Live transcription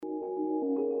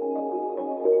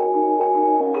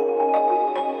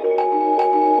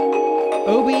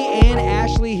Obi and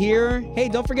Ashley here. Hey,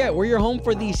 don't forget, we're your home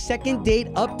for the second date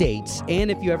updates. And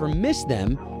if you ever miss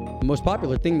them, the most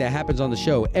popular thing that happens on the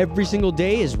show every single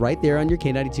day is right there on your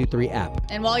K92.3 app.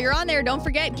 And while you're on there, don't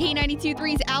forget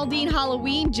K92.3's Aldean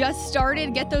Halloween just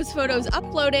started. Get those photos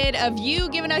uploaded of you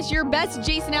giving us your best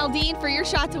Jason Aldean for your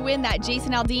shot to win that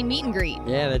Jason Aldean meet and greet.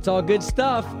 Yeah, that's all good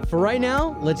stuff. For right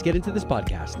now, let's get into this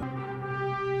podcast.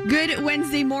 Good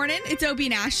Wednesday morning. It's Obie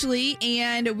and Ashley,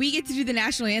 and we get to do the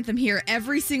national anthem here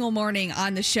every single morning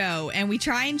on the show. And we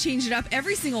try and change it up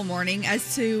every single morning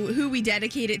as to who we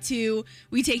dedicate it to.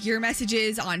 We take your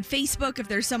messages on Facebook if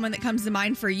there's someone that comes to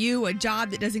mind for you, a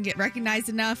job that doesn't get recognized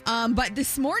enough. But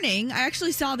this morning, I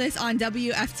actually saw this on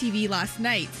WFTV last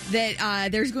night,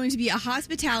 that there's going to be a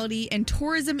hospitality and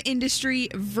tourism industry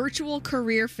virtual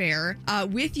career fair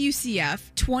with UCF.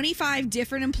 25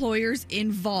 different employers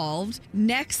involved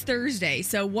next Thursday.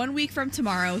 So 1 week from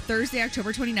tomorrow, Thursday,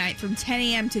 October 29th, from 10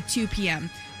 a.m. to 2 p.m.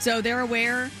 So they're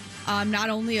aware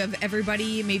not only of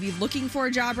everybody maybe looking for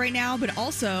a job right now, but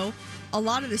also a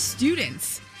lot of the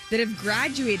students that have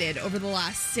graduated over the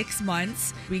last 6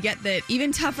 months. We get that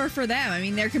even tougher for them. I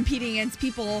mean, they're competing against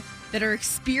people that are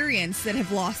experienced that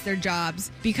have lost their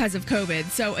jobs because of COVID.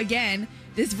 So again,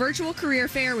 this virtual career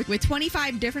fair with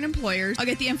 25 different employers. I'll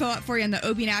get the info up for you on the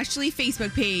Obie and Ashley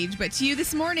Facebook page. But to you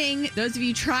this morning, those of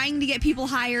you trying to get people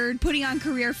hired, putting on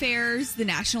career fairs, the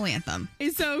national anthem.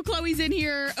 And so Chloe's in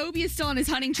here. Obie is still on his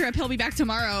hunting trip. He'll be back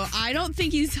tomorrow. I don't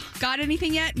think he's got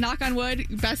anything yet. Knock on wood.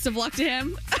 Best of luck to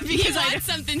him. Because he wants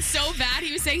something so bad.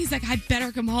 He was saying, he's like, I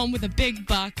better come home with a big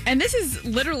buck. And this is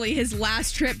literally his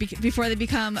last trip before they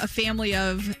become a family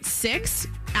of 6.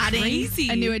 Adding Crazy.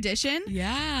 A new addition.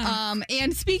 Yeah.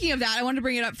 And speaking of that, I wanted to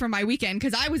bring it up from my weekend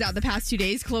because I was out the past 2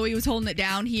 days. Chloe was holding it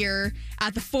down here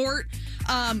at the fort.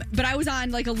 But I was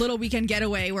on like a little weekend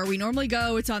getaway where we normally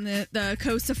go. It's on the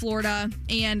coast of Florida.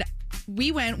 And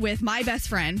we went with my best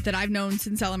friend that I've known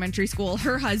since elementary school,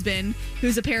 her husband,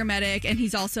 who's a paramedic, and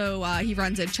he's also, he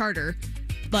runs a charter.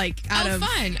 Fun.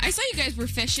 I saw you guys were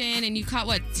fishing and you caught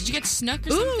what? Did you get snook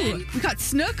or something? We caught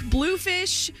snook,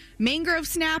 bluefish, mangrove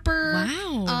snapper.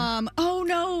 Wow. Oh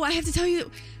no, I have to tell you.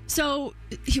 So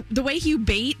the way he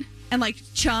bait and like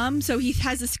chum, so he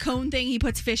has this cone thing he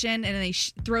puts fish in and then he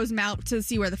throws them out to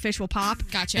see where the fish will pop.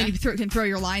 Gotcha. And you can throw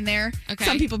your line there. Okay.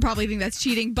 Some people probably think that's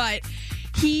cheating, but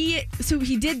he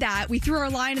did that. We threw our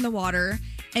line in the water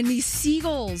and these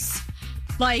seagulls,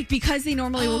 like, because they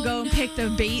normally will go and pick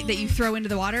the bait that you throw into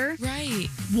the water. Right.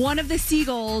 One of the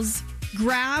seagulls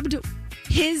grabbed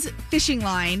his fishing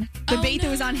line, the bait that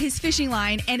was on his fishing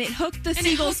line, and it hooked the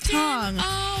seagull's tongue.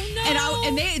 Oh, no.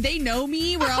 And they know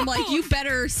me where I'm like, you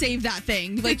better save that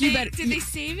thing. Like, Did they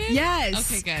save it?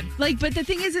 Yes. Okay, good. Like, but the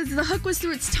thing is the hook was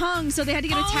through its tongue, so they had to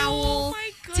get a towel,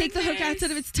 my take the hook goodness.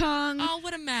 out of its tongue. Oh,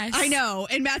 what a mess. I know.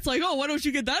 And Matt's like, oh, why don't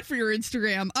you get that for your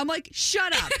Instagram? I'm like,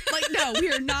 shut up. Like, no,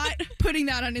 we are not putting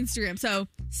that on Instagram. So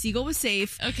seagull was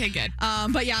safe. Okay, good.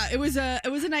 But yeah, it was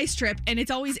a nice trip. And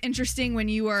it's always interesting when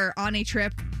you are on a trip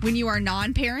when you are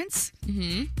non-parents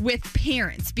with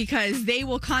parents, because they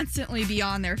will constantly be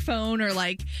on their phone or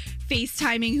like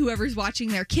FaceTiming whoever's watching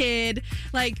their kid.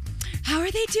 Like, how are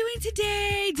they doing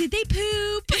today? Did they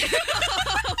poop?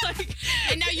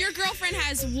 And now your girlfriend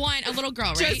has a little girl,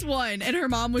 right? Just one. And her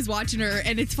mom was watching her.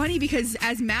 And it's funny because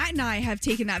as Matt and I have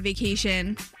taken that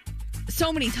vacation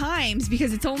so many times,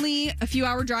 because it's only a few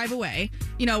hour drive away.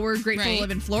 You know, we're grateful to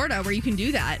live in Florida where you can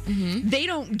do that. Mm-hmm. They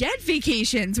don't get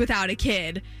vacations without a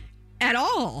kid at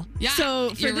all. Yeah,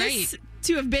 so for this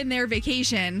to have been their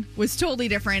vacation was totally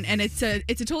different, and it's a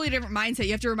totally different mindset.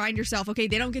 You have to remind yourself, okay,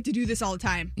 they don't get to do this all the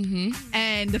time. Mm-hmm.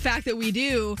 And the fact that we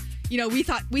do, you know, we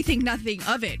think nothing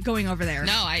of it going over there.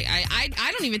 No,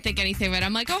 I don't even think anything of it.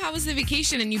 I'm like, oh, how was the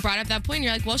vacation? And you brought up that point. And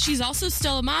you're like, well, she's also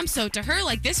still a mom. So to her,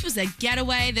 like, this was a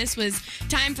getaway. This was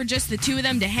time for just the two of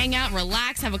them to hang out,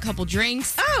 relax, have a couple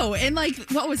drinks. Oh, and like,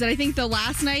 what was it? I think the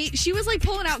last night she was like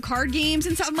pulling out card games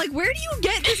and stuff. I'm like, where do you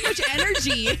get this much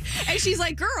energy? And she's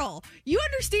like, girl, you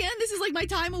understand this is like my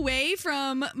time away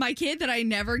from my kid that I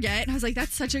never get. And I was like,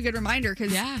 that's such a good reminder,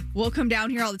 because we'll come down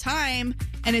here all the time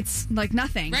and it's like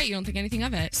nothing. Right. You don't think anything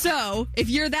of it. So if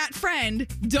you're that friend,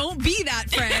 don't be that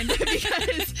friend,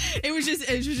 because it was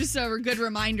just a good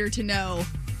reminder to know,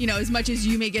 as much as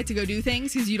you may get to go do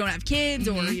things because you don't have kids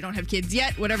or you don't have kids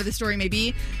yet, whatever the story may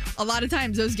be, a lot of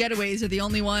times those getaways are the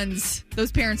only ones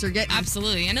those parents are getting.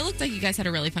 Absolutely. And it looked like you guys had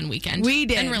a really fun weekend. We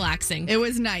did. And relaxing. It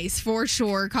was nice, for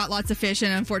sure. Caught lots of fish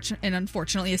and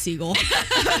unfortunately a seagull.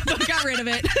 But got rid of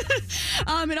it.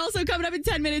 And also coming up in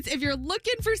 10 minutes, if you're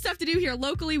looking for stuff to do here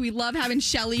locally, we love having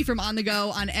Shelly from On The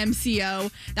Go on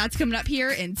MCO. That's coming up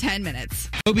here in 10 minutes.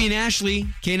 Obie and Ashley,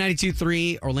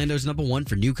 K92.3, Orlando's number one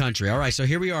for new country. All right, so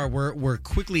here we are. We're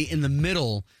quickly in the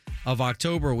middle of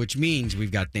October, which means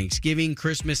we've got Thanksgiving,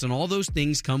 Christmas, and all those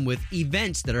things come with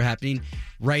events that are happening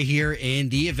right here in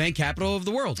the event capital of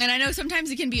the world. And I know sometimes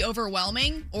it can be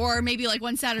overwhelming, or maybe like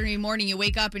one Saturday morning you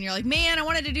wake up and you're like, man, I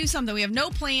wanted to do something. We have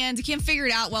no plans. I can't figure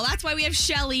it out. Well, that's why we have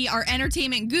Shelly, our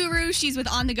entertainment guru. She's with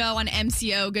On The Go on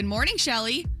MCO. Good morning,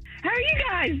 Shelly. How are you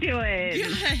guys doing?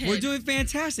 Good. We're doing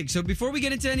fantastic. So before we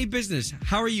get into any business,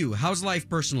 how are you? How's life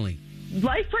personally?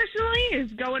 Life personally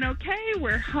is going okay.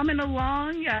 We're humming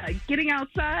along, getting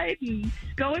outside and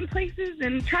going places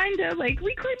and trying to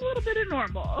reclaim a little bit of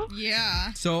normal.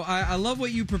 Yeah. So I love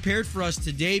what you prepared for us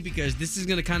today because this is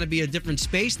going to kind of be a different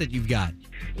space that you've got.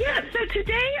 Yeah, so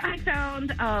today I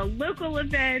found a local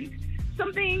event,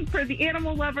 something for the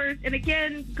animal lovers, and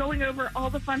again, going over all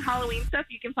the fun Halloween stuff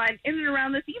you can find in and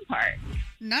around the theme park.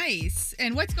 Nice.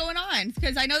 And what's going on?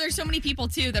 Because I know there's so many people,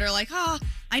 too, that are like,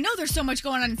 I know there's so much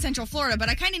going on in Central Florida, but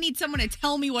I kind of need someone to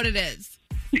tell me what it is.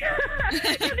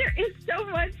 There is so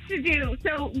much to do.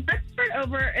 So let's start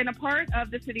over in a part of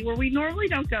the city where we normally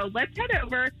don't go. Let's head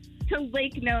over to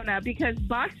Lake Nona because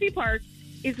Boxy Park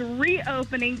is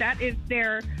reopening. That is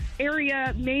their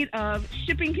area made of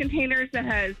shipping containers that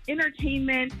has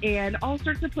entertainment and all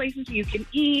sorts of places you can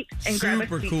eat and grab a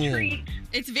Super sweet cool. treat.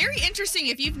 It's very interesting.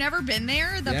 If you've never been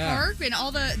there, the park and all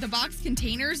the box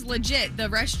containers, legit, the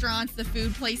restaurants, the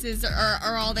food places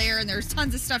are all there, and there's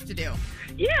tons of stuff to do.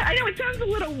 Yeah, I know it sounds a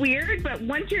little weird, but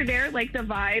once you're there, the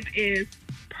vibe is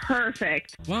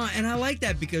perfect. Well, and I like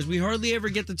that because we hardly ever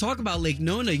get to talk about Lake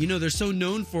Nona. They're so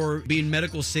known for being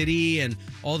medical city and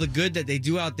all the good that they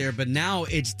do out there, but now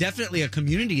it's definitely a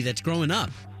community that's growing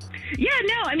up. Yeah,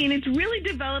 no, I mean, it's really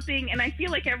developing, and I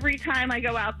feel like every time I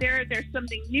go out there, there's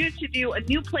something new to do, a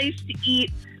new place to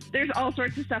eat. There's all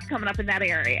sorts of stuff coming up in that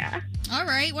area. All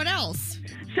right, what else?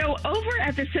 So over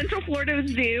at the Central Florida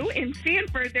Zoo in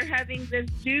Sanford, they're having the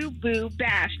Zoo Boo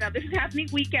Bash. Now, this is happening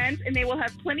weekends, and they will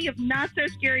have plenty of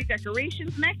not-so-scary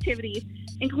decorations and activities,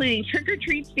 including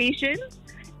trick-or-treat stations.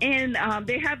 And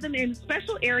they have them in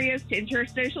special areas to ensure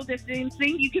social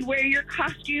distancing. You can wear your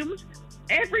costumes.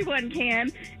 Everyone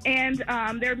can. And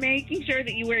they're making sure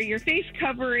that you wear your face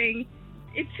covering.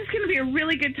 It's just going to be a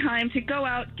really good time to go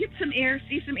out, get some air,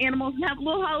 see some animals, and have a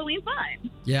little Halloween fun.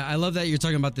 Yeah, I love that you're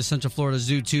talking about the Central Florida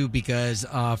Zoo, too, because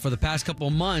for the past couple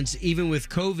of months, even with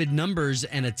COVID numbers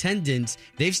and attendance,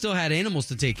 they've still had animals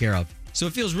to take care of. So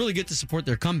it feels really good to support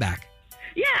their comeback.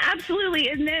 Yeah, absolutely.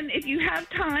 And then if you have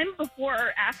time before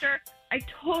or after, I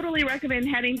totally recommend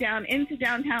heading down into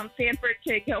downtown Sanford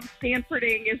to go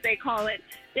Sanfording, as they call it.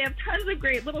 They have tons of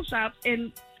great little shops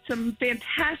and some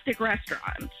fantastic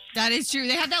restaurants. That is true.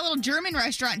 They have that little German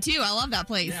restaurant, too. I love that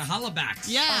place. Yeah, Hollabacks.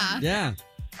 Yeah. Yeah.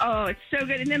 Oh, it's so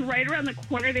good. And then right around the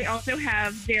corner, they also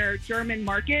have their German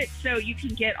market. So you can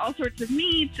get all sorts of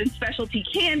meats and specialty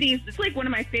candies. It's like one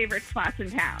of my favorite spots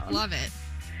in town. Love it.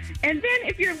 And then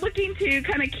if you're looking to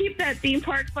kind of keep that theme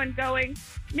park fun going,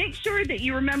 make sure that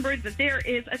you remember that there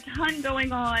is a ton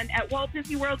going on at Walt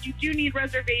Disney World. You do need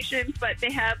reservations, but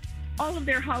they have all of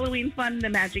their Halloween fun in the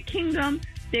Magic Kingdom.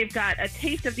 They've got a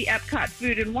taste of the Epcot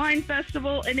Food and Wine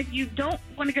Festival. And if you don't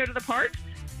want to go to the parks,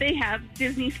 they have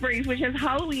Disney Springs, which has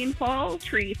Halloween fall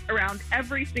treats around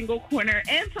every single corner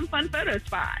and some fun photo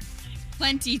spots.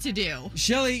 Plenty to do.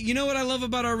 Shelly, you know what I love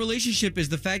about our relationship is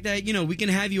the fact that, we can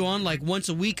have you on once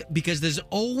a week because there's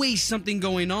always something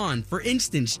going on. For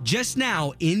instance, just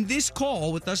now in this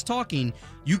call with us talking,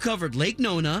 you covered Lake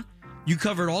Nona, you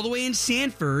covered all the way in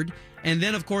Sanford, and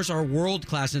then, of course, our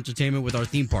world-class entertainment with our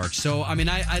theme parks. So, I mean,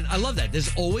 I love that.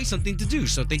 There's always something to do.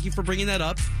 So thank you for bringing that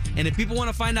up. And if people want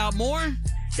to find out more,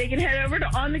 they can head over to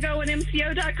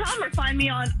onthegoandmco.com or find me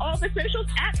on all the socials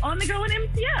at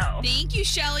onthegoandmco. Thank you,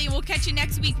 Shelly. We'll catch you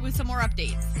next week with some more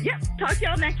updates. Yep. Talk to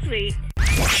y'all next week.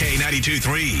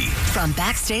 K92.3. From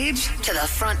backstage to the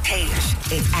front page,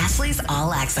 it's Ashley's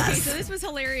All Access. Okay, so this was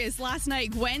hilarious. Last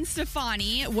night, Gwen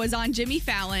Stefani was on Jimmy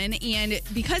Fallon, and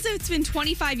because it's been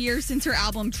 25 years since her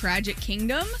album Tragic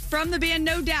Kingdom, from the band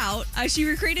No Doubt, she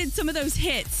recreated some of those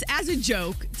hits as a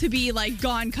joke to be like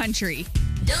Gone Country.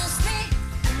 Don't speak,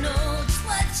 I know just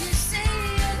what you're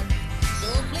saying,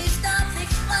 so please stop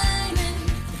explaining.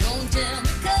 Don't tell me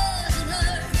 'cause it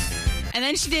hurts. And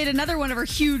then she did another one of her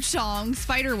huge songs,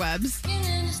 Spiderwebs.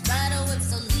 In the spider web,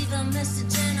 so leave a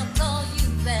message and I'll call you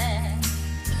back.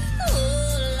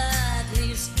 Oh,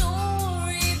 likely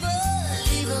story,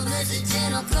 but leave a message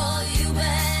and I'll call you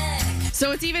back. So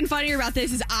what's even funnier about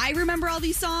this is I remember all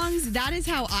these songs. That is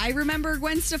how I remember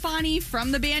Gwen Stefani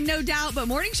from the band No Doubt. But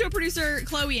morning show producer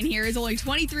Chloe in here is only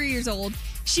 23 years old.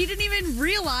 She didn't even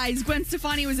realize Gwen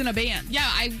Stefani was in a band. Yeah,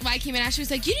 I came in, Ashley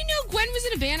was like, you didn't know Gwen was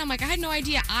in a band? I'm like, I had no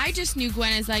idea. I just knew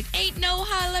Gwen as like, ain't no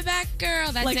holla back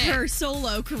girl. That's like it. her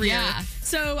solo career. Yeah.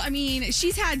 So, I mean,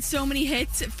 she's had so many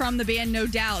hits from the band No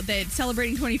Doubt that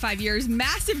celebrating 25 years,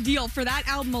 massive deal for that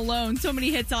album alone. So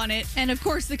many hits on it. And of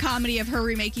course, the comedy of her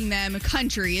remaking them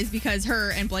country is because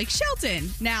her and Blake Shelton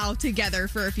now together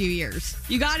for a few years.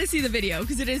 You got to see the video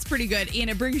because it is pretty good and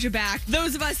it brings you back.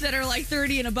 Those of us that are like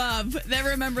 30 and above that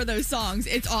remember those songs.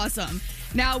 It's awesome.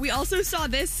 Now, we also saw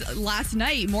this last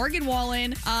night. Morgan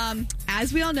Wallen,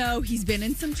 as we all know, he's been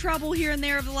in some trouble here and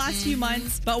there over the last few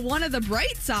months. But one of the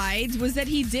bright sides was that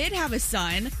he did have a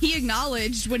son. He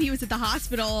acknowledged when he was at the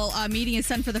hospital meeting his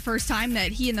son for the first time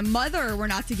that he and the mother were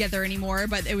not together anymore.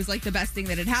 But it was like the best thing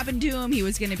that had happened to him. He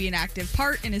was going to be an active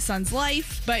part in his son's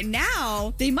life. But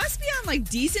now they must be on like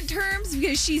decent terms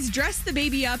because she's dressed the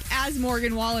baby up as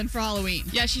Morgan Wallen for Halloween.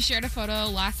 Yeah, she shared a photo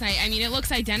last night. I mean, it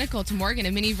looks identical to Morgan,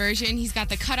 a mini version. He's got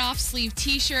the cutoff sleeve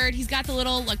t-shirt. He's got the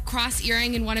little like cross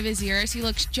earring in one of his ears. He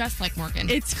looks just like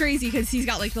Morgan. It's crazy because he's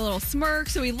got like the little smirk,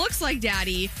 so he looks like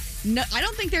daddy. No, I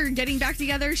don't think they're getting back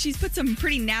together. She's put some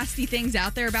pretty nasty things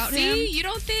out there about him. See, you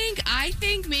don't think? I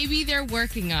think maybe they're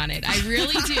working on it. I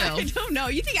really do. I don't know.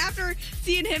 You think after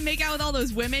seeing him make out with all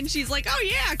those women, she's like, oh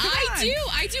yeah, come on.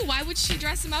 I do. Why would she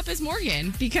dress him up as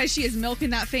Morgan? Because she is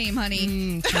milking that fame,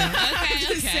 honey.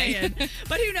 Just saying.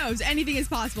 But who knows? Anything is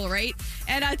possible, right?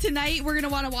 And tonight we're going to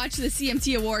want to watch the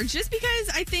CMT Awards just because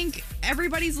I think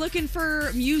everybody's looking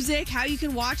for music, how you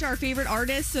can watch our favorite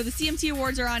artists. So the CMT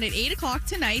Awards are on at 8 o'clock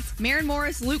tonight. Maren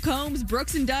Morris, Luke Combs,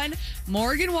 Brooks and Dunn,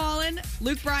 Morgan Wallen,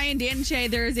 Luke Bryan, Dan and Shay.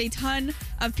 There is a ton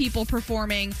of people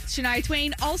performing. Shania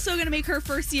Twain also going to make her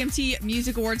first CMT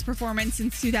Music Awards performance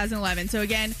since 2011. So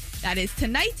again, that is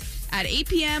tonight at 8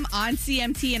 p.m. on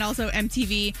CMT and also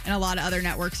MTV and a lot of other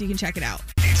networks. You can check it out.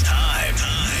 It's time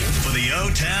for the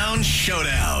O-Town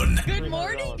Showdown. Good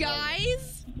morning,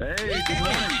 guys. Hey, good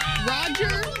morning.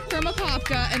 Roger from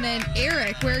Apopka, and then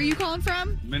Eric. Where are you calling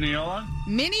from? Mineola?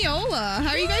 Mineola. How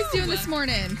are you guys doing this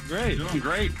morning? Great. Doing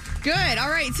great. Good. All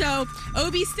right. So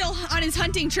Obi's still on his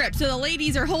hunting trip. So the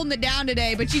ladies are holding it down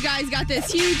today. But you guys got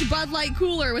this huge Bud Light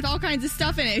cooler with all kinds of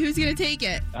stuff in it. Who's going to take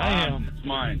it? I am. It's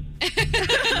mine.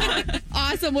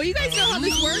 Awesome. Well, you guys know how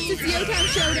this works. It's the O-Town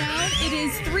Showdown. It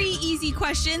is 3 easy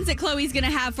questions that Chloe's going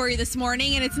to have for you this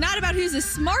morning. And it's not about who's the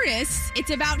smartest.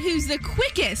 It's about who's the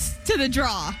quickest to the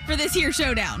draw for this here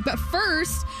showdown. But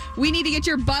first, we need to get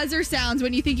your buzzer sounds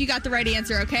when you think you got the right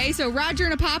answer, okay? So Roger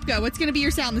and Apopka, what's going to be your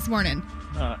sound this morning?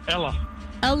 Ella.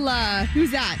 Ella.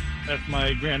 Who's that? That's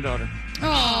my granddaughter.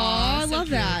 Oh, I so love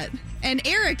cute. that. And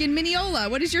Eric in Mineola,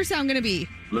 what is your sound going to be?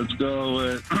 Let's go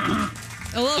with...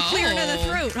 A little clearer to the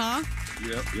throat, huh?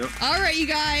 Yep. All right, you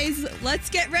guys, let's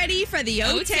get ready for the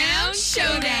O-Town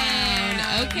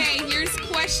Showdown. Okay, here's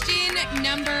question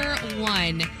number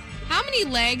 1. How many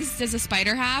legs does a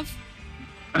spider have?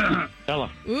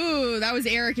 Ella. Ooh, that was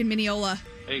Eric in Mineola.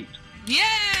 8. Yeah!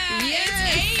 Yes.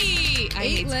 It's 8! I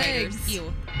hate legs. spiders.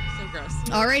 Ew. So gross.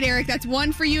 All right, Eric, that's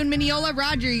 1 for you in Mineola.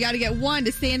 Roger, you got to get 1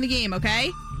 to stay in the game, okay?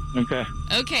 Okay.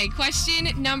 Okay, question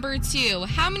number 2.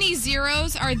 How many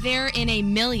zeros are there in a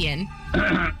million?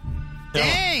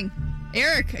 Dang.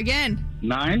 Eric, again.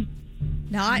 9.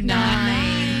 Not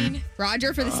 9.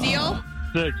 Roger for the steal.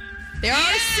 6. There are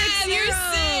Yeah, 6 there's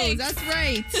zeros. 6. That's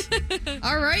right.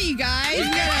 All right, you guys.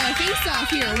 We got a face-off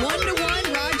here.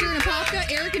 1-1, Roger and Apopka,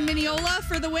 Eric and Mineola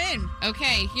for the win.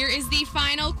 Okay, here is the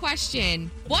final question.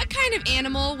 What kind of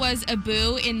animal was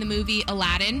Abu in the movie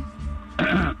Aladdin?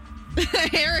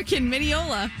 Eric and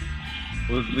Mineola.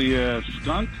 Was the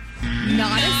skunk?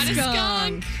 Not Not a a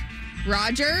skunk.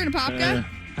 Roger and Apopka.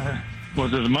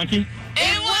 Was it a monkey?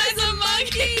 It was a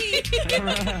monkey!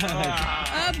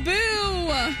 Abu.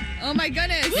 Oh, my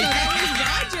goodness. So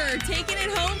that was Roger taking it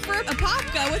home for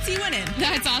Apopka. What's he winning?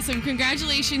 That's awesome.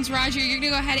 Congratulations, Roger. You're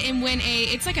going to go ahead and win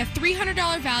it's like a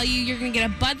 $300 value. You're going to get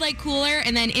a Bud Light cooler,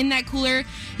 and then in that cooler,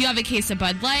 you have a case of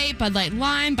Bud Light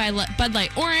Lime, Bud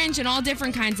Light Orange, and all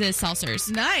different kinds of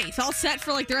seltzers. Nice. All set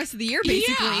for like the rest of the year,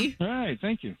 basically. All right,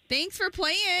 thank you. Thanks for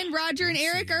playing, Roger and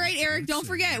Eric. All right, Eric, don't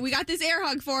forget, we got this air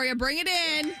hug for you. Bring it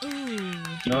in.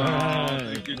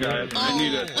 Thank you, guys. I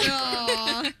need it.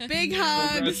 Aw, big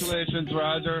hugs. Congratulations,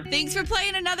 Roger. Thanks for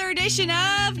playing another edition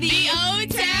of The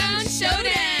O-Town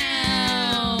Showdown!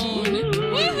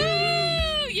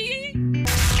 Woohoo! Yeah.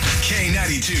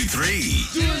 K92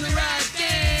 3. Doing the right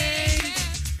thing.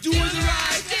 Doing the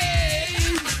right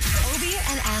thing. Obie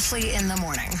and Ashley in the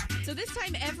morning. So this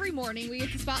time every morning we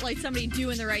get to spotlight somebody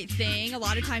doing the right thing. A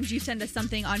lot of times you send us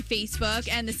something on Facebook.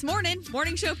 And this morning,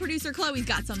 morning show producer Chloe's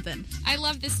got something. I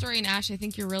love this story, and Ash, I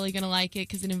think you're really going to like it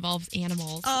because it involves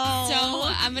animals. Oh, so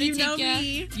I'm going to take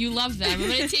me. You love them. I'm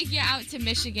going to take you out to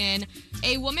Michigan.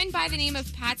 A woman by the name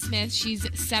of Pat Smith, she's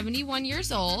 71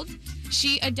 years old.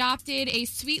 She adopted a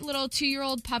sweet little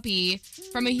 2-year-old puppy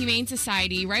from a humane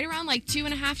society right around like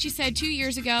 2.5, she said, 2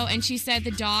 years ago. And she said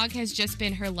the dog has just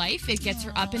been her life. It gets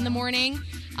her up in the morning.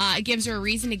 It gives her a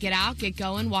reason to get out, get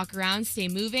going, walk around, stay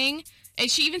moving. And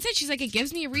she even said, she's like, it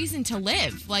gives me a reason to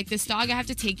live. Like, this dog, I have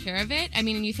to take care of it. I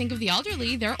mean, and you think of the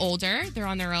elderly, they're older, they're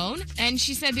on their own. And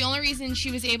she said the only reason she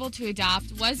was able to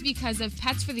adopt was because of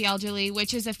Pets for the Elderly,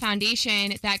 which is a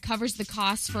foundation that covers the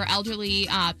costs for elderly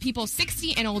people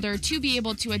 60 and older to be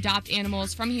able to adopt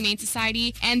animals from Humane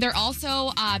Society. And they're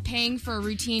also paying for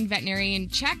routine veterinarian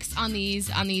checks on these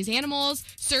animals,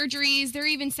 surgeries. They're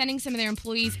even sending some of their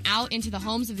employees out into the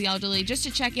homes of the elderly just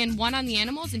to check in, 1 on the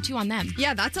animals and 2 on them.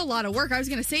 Yeah, that's a lot of work. I was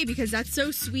going to say, because that's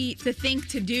so sweet to think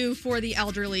to do for the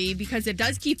elderly, because it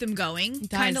does keep them going.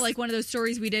 Kind of like one of those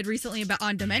stories we did recently about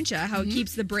on dementia, how it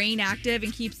keeps the brain active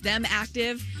and keeps them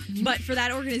active. But for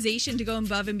that organization to go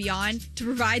above and beyond to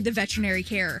provide the veterinary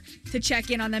care, to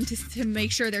check in on them, to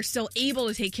make sure they're still able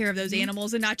to take care of those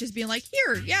animals and not just being like,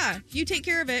 here, yeah, you take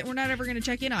care of it. We're not ever going to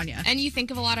check in on you. And you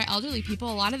think of a lot of elderly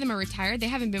people, a lot of them are retired. They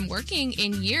haven't been working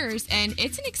in years, and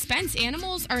it's an expense.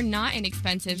 Animals are not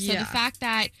inexpensive. So the fact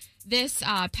that this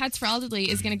Pets for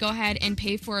Elderly is going to go ahead and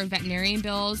pay for veterinarian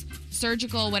bills,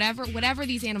 surgical, whatever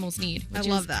these animals need. Which I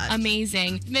love is that.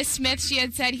 Amazing. Miss Smith, she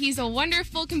had said, he's a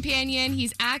wonderful companion.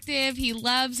 He's active. He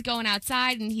loves going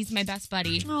outside, and he's my best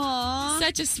buddy. Aww.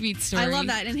 Such a sweet story. I love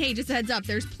that. And hey, just a heads up,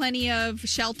 there's plenty of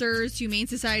shelters, humane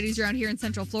societies around here in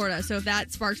Central Florida. So if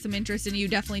that sparks some interest in you,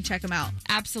 definitely check them out.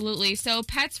 Absolutely. So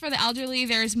Pets for the Elderly,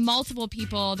 there's multiple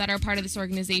people that are part of this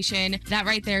organization. That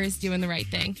right there is doing the right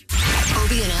thing.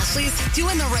 Obie and Ashley's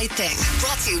Doing the Right Thing.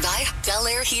 Brought to you by Bel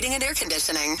Air Heating and Air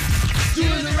Conditioning.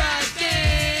 Doing the right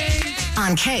thing.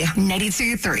 On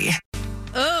K92.3.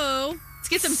 Oh, let's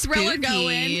get some thriller Spooky.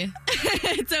 going.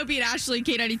 It's Obie and Ashley,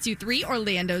 K92.3,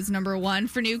 Orlando's number 1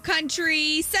 for new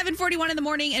country. 7:41 in the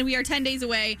morning, and we are 10 days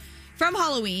away from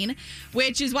Halloween,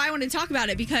 which is why I wanted to talk about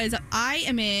it, because I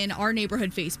am in our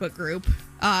neighborhood Facebook group.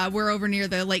 We're over near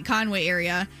the Lake Conway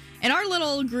area. In our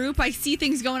little group, I see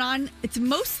things going on. It's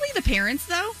mostly the parents,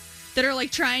 though, that are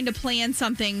like trying to plan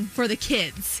something for the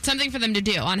kids. Something for them to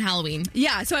do on Halloween.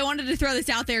 Yeah, so I wanted to throw this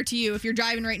out there to you. If you're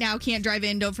driving right now, can't drive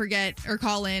in, don't forget or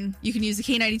call in. You can use the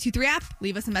K92.3 app.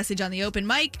 Leave us a message on the open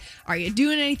mic. Are you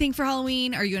doing anything for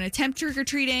Halloween? Are you going to attempt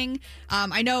trick-or-treating?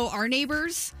 I know our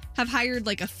neighbors have hired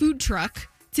like a food truck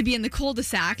to be in the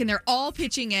cul-de-sac, and they're all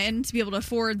pitching in to be able to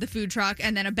afford the food truck,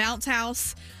 and then a bounce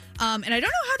house. And I don't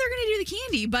know how they're going to do the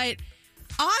candy, but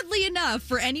oddly enough,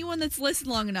 for anyone that's listened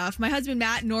long enough, my husband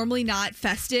Matt, normally not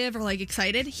festive or like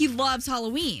excited, he loves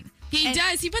Halloween. He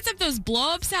does. He puts up those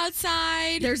blow-ups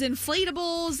outside. There's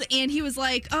inflatables, and he was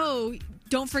like, oh,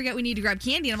 don't forget we need to grab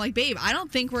candy. And I'm like, babe, I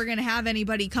don't think we're going to have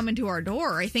anybody coming to our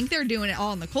door. I think they're doing it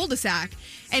all in the cul-de-sac.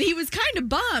 And he was kind of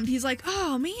bummed. He's like,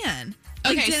 oh, man.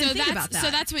 Like, Okay, didn't so think about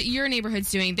that. that's what your neighborhood's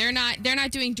doing. They're not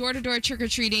doing door-to-door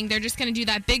trick-or-treating. They're just going to do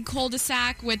that big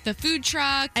cul-de-sac with the food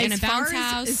truck and a bounce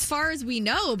house. As far as we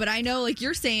know, but I know, like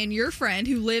you're saying, your friend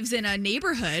who lives in a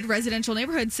neighborhood, residential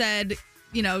neighborhood, said,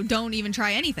 you know, don't even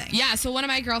try anything. Yeah, so one of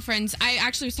my girlfriends, I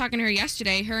actually was talking to her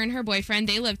yesterday. Her and her boyfriend,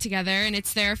 they live together, and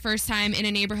it's their first time in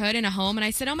a neighborhood, in a home. And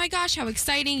I said, oh my gosh, how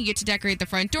exciting. You get to decorate the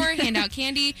front door, hand out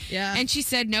candy. Yeah. And she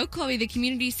said, no, Chloe, the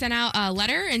community sent out a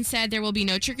letter and said there will be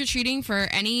no trick-or-treating for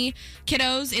any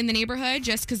kiddos in the neighborhood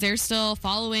just because they're still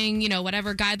following, you know,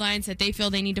 whatever guidelines that they feel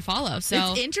they need to follow.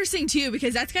 So it's interesting, too,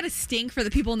 because that's got to stink for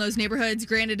the people in those neighborhoods.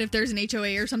 Granted, if there's an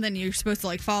HOA or something, you're supposed to,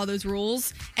 like, follow those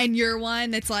rules. And you're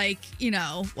one that's like, you know,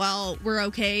 well, we're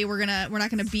okay. We're not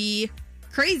gonna be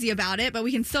crazy about it, but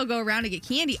we can still go around and get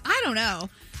candy. I don't know.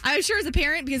 I'm sure as a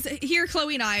parent, because here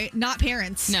Chloe and I, not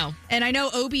parents. No. And I know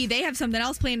Obie, they have something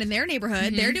else planned in their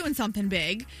neighborhood. They're doing something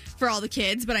big for all the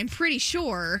kids, but I'm pretty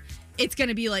sure it's going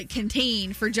to be like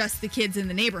contained for just the kids in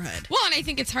the neighborhood. Well, and I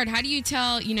think it's hard. How do you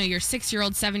tell, you know, your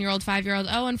 6-year-old, 7-year-old, 5-year-old,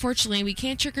 oh, unfortunately, we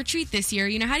can't trick or treat this year?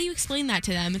 You know, how do you explain that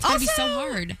to them? It's going to be so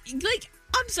hard. Like,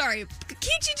 I'm sorry,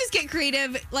 can't you just get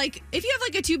creative? Like, if you have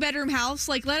like a 2-bedroom house,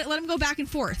 like let them go back and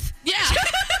forth. Yeah.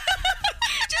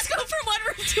 Just go from one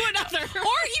room to another. Or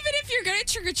even if you're going to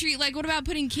trick or treat, like, what about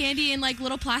putting candy in like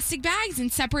little plastic bags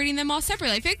and separating them all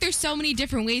separately? I feel like there's so many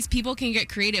different ways people can get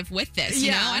creative with this.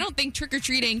 You know, I don't think trick or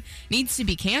treating needs to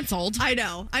be canceled. I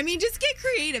know. I mean, just get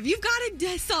creative. You've got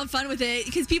to still have fun with it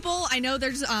because people. I know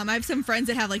there's. I have some friends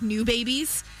that have like new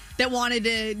babies that wanted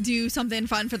to do something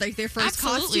fun for like their first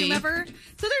costume ever.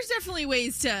 So there's definitely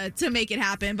ways to make it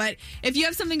happen. But if you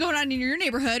have something going on in your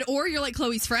neighborhood, or you're like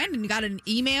Chloe's friend and you got an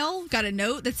email, got a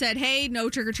note that said, hey, no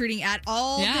trick-or-treating at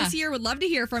all this year, would love to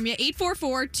hear from you.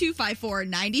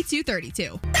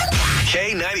 844-254-9232.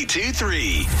 K92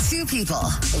 3. 2 people,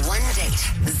 1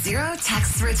 date, 0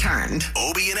 texts returned.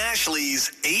 Obie and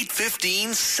Ashley's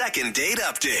 8:15 second date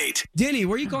update. Danny,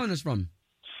 where are you calling us from?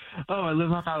 Oh, I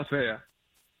live off Alafaya.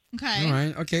 Okay. All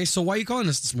right. Okay. So why are you calling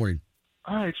us this morning?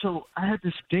 All right, so I had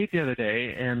this date the other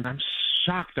day, and I'm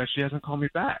shocked that she hasn't called me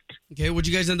back. Okay. What'd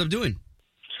you guys end up doing?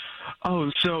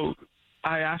 Oh, so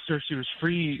I asked her if she was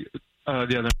free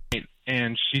the other night,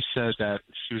 and she said that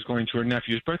she was going to her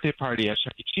nephew's birthday party at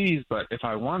Chuck E. Cheese, but if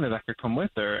I wanted, I could come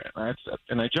with her,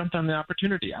 and I jumped on the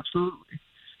opportunity, absolutely.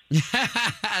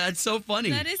 That's so funny.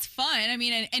 That is fun. I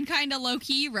mean, and kind of low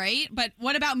key, right? But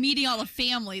what about meeting all the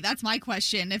family? That's my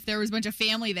question. If there was a bunch of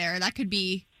family there, that could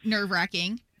be nerve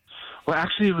wracking. Well,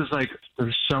 actually, it was like there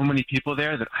were so many people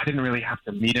there that I didn't really have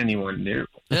to meet anyone new.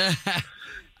 That's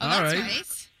All right.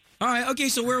 nice. All right. Okay.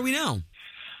 So where are we now?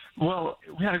 Well,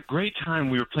 we had a great time.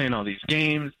 We were playing all these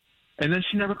games, and then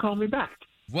she never called me back.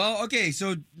 Well, okay.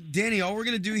 So Danny, all we're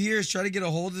gonna do here is try to get a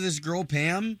hold of this girl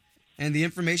Pam and the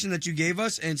information that you gave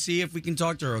us, and see if we can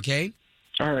talk to her. Okay.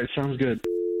 All right, sounds good.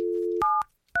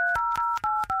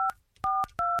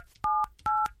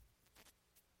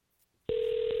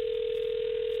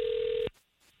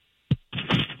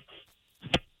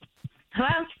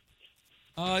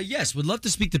 Hello? Yes. Would love to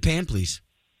speak to Pam, please.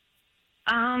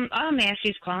 May I ask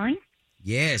who's calling?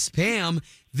 Yes, Pam.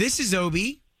 This is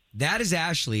Obie. That is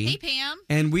Ashley. Hey, Pam.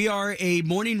 And we are a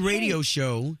morning radio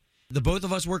show. The both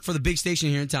of us work for the big station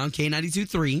here in town,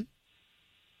 K92.3.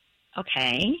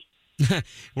 Okay.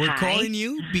 We're Hi. calling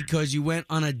you because you went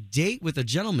on a date with a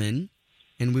gentleman,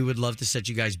 and we would love to set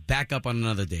you guys back up on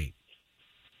another date.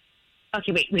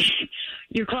 Okay, wait.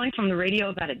 You're calling from the radio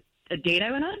about a date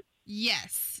I went on?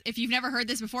 Yes. If you've never heard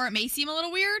this before, it may seem a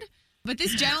little weird, but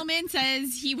this gentleman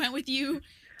says he went with you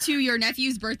to your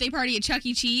nephew's birthday party at Chuck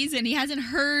E. Cheese, and he hasn't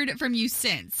heard from you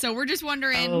since. So we're just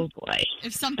wondering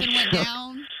if something went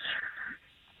down.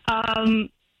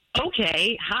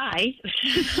 Okay. Hi.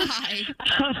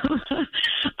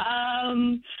 Hi.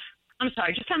 I'm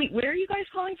sorry. Just tell me, where are you guys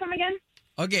calling from again?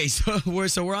 Okay, so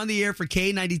we're on the air for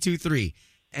K92.3,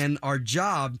 and our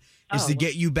job is to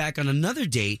get you back on another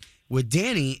date with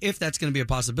Danny, if that's going to be a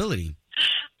possibility.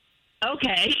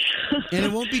 Okay. And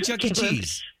it won't be Chuck E.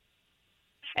 Cheese.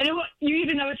 And you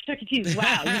even know it's Chuck E. Cheese.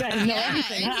 Wow, you guys know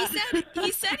everything. And huh?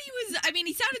 he said he was. I mean,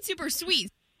 he sounded super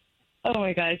sweet. Oh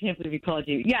my God, I can't believe he called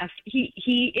you. Yes,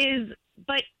 he is,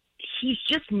 but he's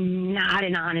just not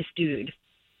an honest dude.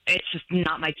 It's just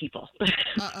not my people.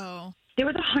 Uh-oh. There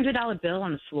was a $100 bill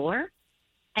on the floor,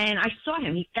 and I saw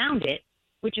him. He found it,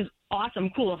 which is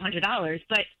awesome, cool, $100.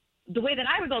 But the way that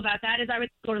I would go about that is I would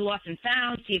go to Lost and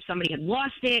Found, see if somebody had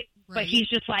lost it. Right. But he's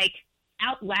just like,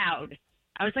 out loud.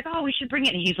 I was like, oh, we should bring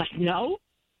it. And he's like, no,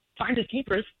 finders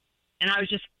keepers. And I was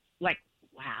just like,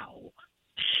 wow.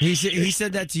 He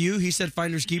said that to you? He said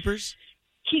finders keepers?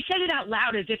 He said it out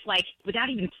loud as if, like, without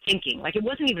even thinking. Like, it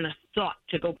wasn't even a thought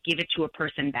to go give it to a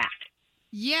person back.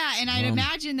 Yeah, and I'd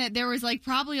imagine that there was, like,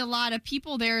 probably a lot of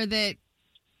people there that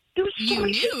There was so you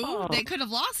many knew people. that could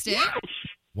have lost it. Yes.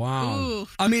 Wow. Ooh.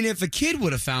 I mean, if a kid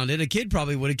would have found it, a kid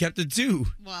probably would have kept it too.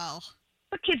 Well,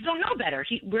 But kids don't know better.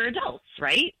 We're adults,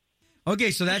 right?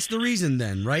 Okay, so that's the reason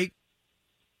then, right?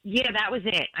 Yeah, that was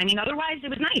it. I mean, otherwise, it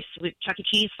was nice. With Chuck E.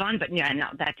 Cheese, fun, but yeah, no,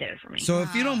 that did it for me. So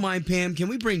if you don't mind, Pam, can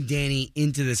we bring Danny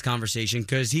into this conversation?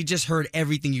 Because he just heard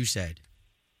everything you said.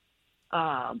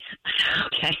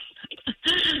 Okay.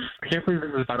 I can't believe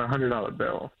it was about a $100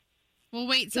 bill. well,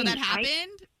 wait. So that happened?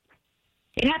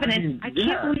 It happened, I mean, and I yeah.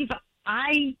 can't believe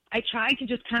I tried to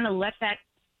just kind of let that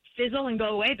fizzle and go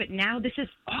away, but now this is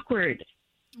awkward.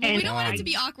 Well, we And don't want I- it to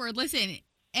be awkward. Listen,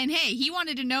 and hey, he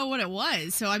wanted to know what it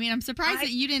was. So I mean, I'm surprised that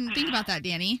you didn't think about that,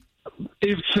 Danny.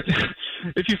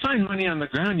 If you find money on the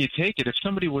ground, you take it. If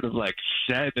somebody would have like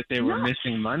said that they were No.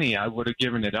 missing money, I would have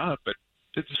given it up. But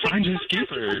it's finders Sometimes people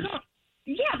keepers. don't-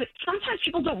 Yeah, but sometimes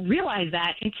people don't realize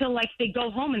that until like they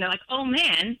go home and they're like, "Oh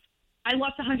man, I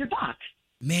lost $100."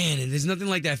 Man, and there's nothing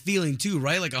like that feeling too,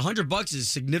 right? Like $100 is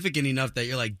significant enough that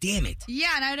you're like, damn it. Yeah,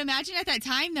 and I would imagine at that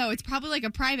time though, it's probably like a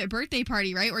private birthday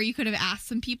party, right? Where you could have asked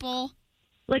some people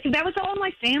Like, that was all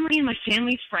my family and my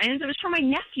family's friends. It was for my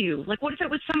nephew. Like, what if it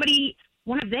was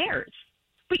one of theirs?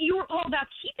 But you were all about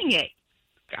keeping it.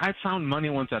 I found money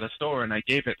once at a store, and I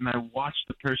gave it, and I watched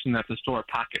the person at the store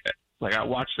pocket it. Like, I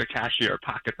watched the cashier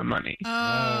pocket the money. Oh,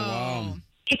 wow.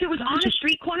 If it was on a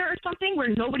street corner or something where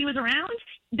nobody was around,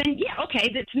 then, yeah,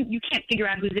 okay, you can't figure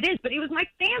out whose it is. But it was my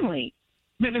family.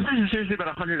 Man, if it's seriously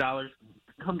about $100,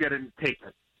 come get it and take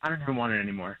it. I don't even want it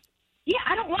anymore. Yeah,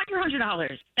 I don't want your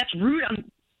 $100. That's rude.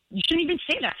 You shouldn't even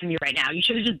say that to me right now. You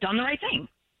should have just done the right thing.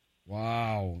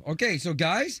 Wow. Okay, so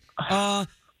guys,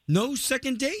 no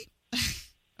second date?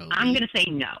 I'm going to say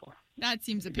no. That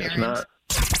seems Guess apparent. not.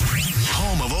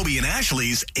 Home of Obie and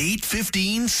Ashley's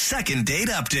 8:15 second date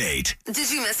update. Did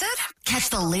you miss it?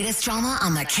 Catch the latest drama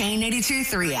on the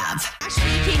K82-3 app.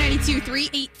 Ashley,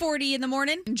 K92-3, 8:40 in the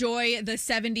morning. Enjoy the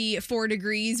 74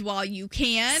 degrees while you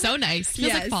can. So nice.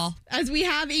 Feels like fall. As we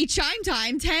have a chime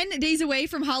time, 10 days away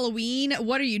from Halloween.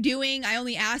 What are you doing? I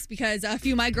only asked because a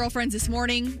few of my girlfriends this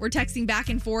morning were texting back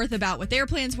and forth about what their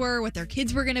plans were, what their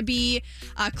kids were going to be.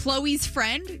 Chloe's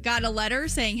friend got a letter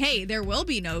saying, hey, there will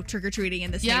be no trick-or-treating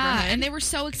in this neighborhood. And they were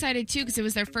so excited, too, because it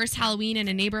was their first Halloween in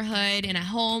a neighborhood, in a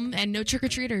home, and no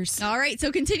trick-or-treaters. All right,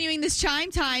 so continuing this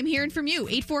chime time, hearing from you,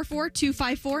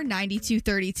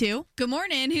 844-254-9232. Good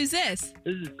morning. Who's this?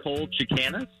 This is Cole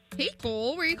Chicanas, Hey,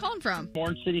 Cole. Where are you calling from?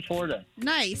 Orange City, Florida.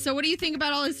 Nice. So what do you think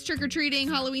about all this trick-or-treating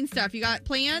Halloween stuff? You got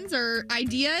plans or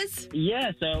ideas?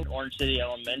 Yeah, so Orange City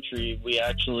Elementary, we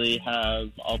actually have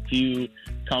a few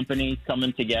companies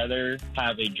coming together,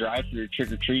 have a drive-through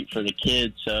trick-or-treat for the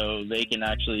kids so they can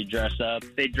actually dress up.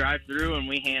 They drive through and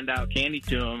we hand out candy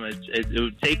to them. It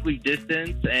would safely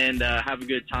distance and have a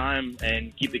good time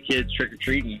and keep the kids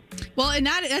trick-or-treating. Well, and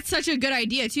that's such a good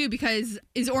idea, too, because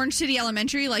is Orange City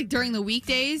Elementary, like, during the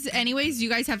weekdays anyways? Do you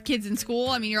guys have kids in school?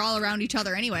 I mean, you're all around each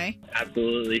other anyway.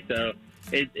 Absolutely. So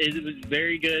it was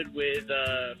very good with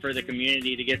for the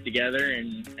community to get together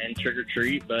and trick or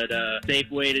treat, but safe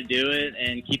way to do it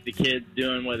and keep the kids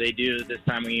doing what they do this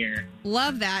time of year.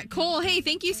 Love that. Cole, hey,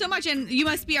 thank you so much. And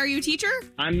are you a teacher?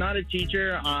 I'm not a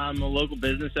teacher. I'm a local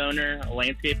business owner, a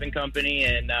landscaping company,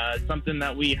 and something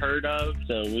that we heard of,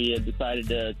 so we had decided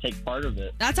to take part of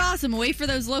it. That's awesome. A way for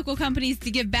those local companies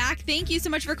to give back. Thank you so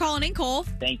much for calling in, Cole.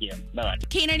 Thank you. Bye-bye.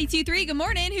 K92-3, good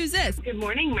morning. Who's this? Good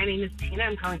morning. My name is Tina.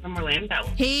 I'm calling from Orlando.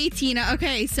 Hey, Tina.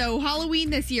 Okay, so Halloween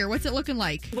this year, what's it looking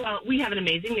like? Well, we have an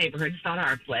amazing neighborhood. It's not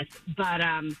our place, but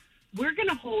we're going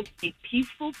to hold a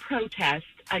peaceful protest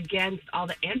against all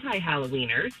the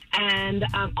anti-Halloweeners, and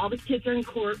all the kids are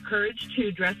encouraged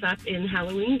to dress up in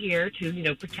Halloween gear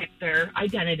to, protect their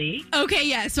identity. Okay,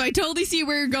 yeah, so I totally see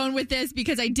where you're going with this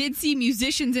because I did see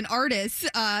musicians and artists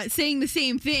saying the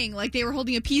same thing, like they were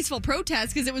holding a peaceful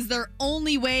protest because it was their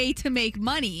only way to make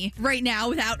money right now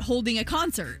without holding a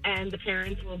concert. And the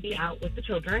parents will be out with the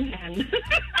children, and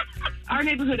our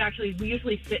neighborhood, actually, we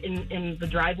usually sit in the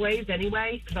driveways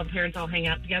anyway because all the parents all hang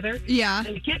out together. Yeah.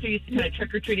 And the kids are used to kind of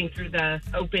trick-or-treating through the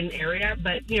open area,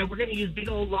 but, we're going to use big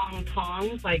old long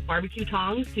tongs, like barbecue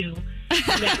tongs, to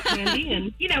collect candy.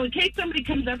 And, in case somebody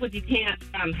comes up with you can't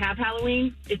have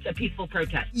Halloween, it's a peaceful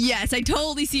protest. Yes, I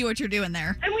totally see what you're doing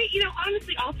there. And we,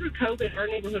 honestly, all through COVID, our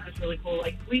neighborhood was really cool.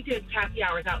 Like, we did happy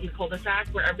hours out in the cul-de-sac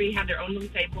where everybody had their own little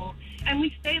table, and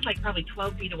we stayed, like, probably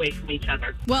 12 feet away from each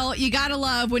other. Well, you gotta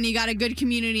love when you got a good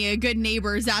community, a good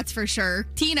neighbors, that's for sure.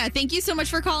 Tina, thank you so much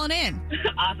for calling in.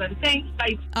 Awesome. Thanks.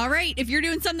 Bye. All right. If you're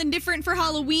doing something different for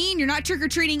Halloween, you're not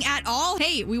trick-or-treating at all,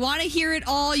 hey, we want to hear it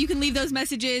all. You can leave those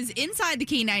messages inside the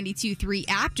K92-3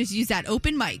 app. Just use that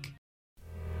open mic.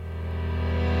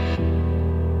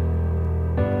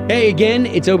 Hey again,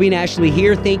 it's Obie and Ashley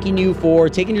here, thanking you for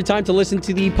taking your time to listen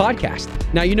to the podcast.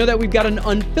 Now, you know that we've got an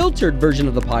unfiltered version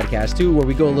of the podcast, too, where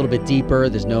we go a little bit deeper.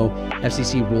 There's no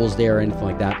FCC rules there or anything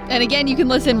like that. And again, you can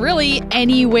listen really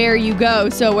anywhere you go.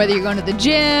 So whether you're going to the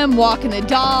gym, walking the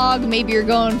dog, maybe you're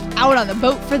going out on the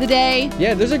boat for the day.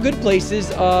 Yeah, those are good places.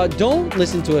 Don't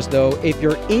listen to us, though, if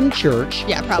you're in church.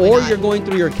 Yeah, probably or not. You're going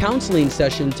through your counseling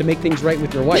session to make things right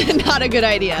with your wife. Not a good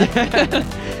idea.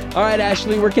 All right,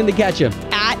 Ashley, where can they catch you?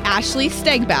 At Ashley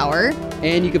Stegbauer.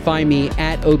 And you can find me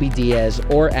at Obie Diaz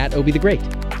or at Obie the Great.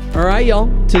 All right, y'all,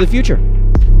 to the future.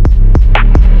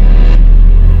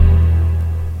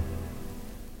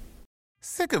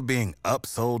 Sick of being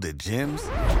upsold at gyms?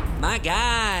 My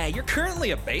guy, you're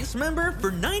currently a base member?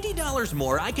 For $90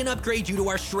 more, I can upgrade you to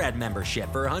our Shred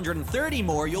membership. For $130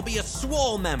 more, you'll be a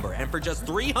Swole member. And for just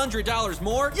 $300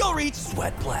 more, you'll reach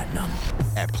Sweat Platinum.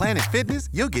 At Planet Fitness,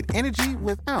 you'll get energy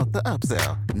without the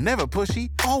upsell. Never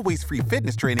pushy, always free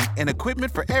fitness training and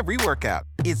equipment for every workout.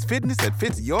 It's fitness that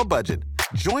fits your budget.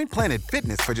 Join Planet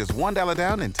Fitness for just $1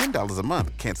 down and $10 a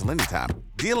month. Cancel anytime.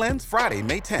 Deal ends Friday,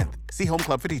 May 10th. See Home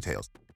Club for details.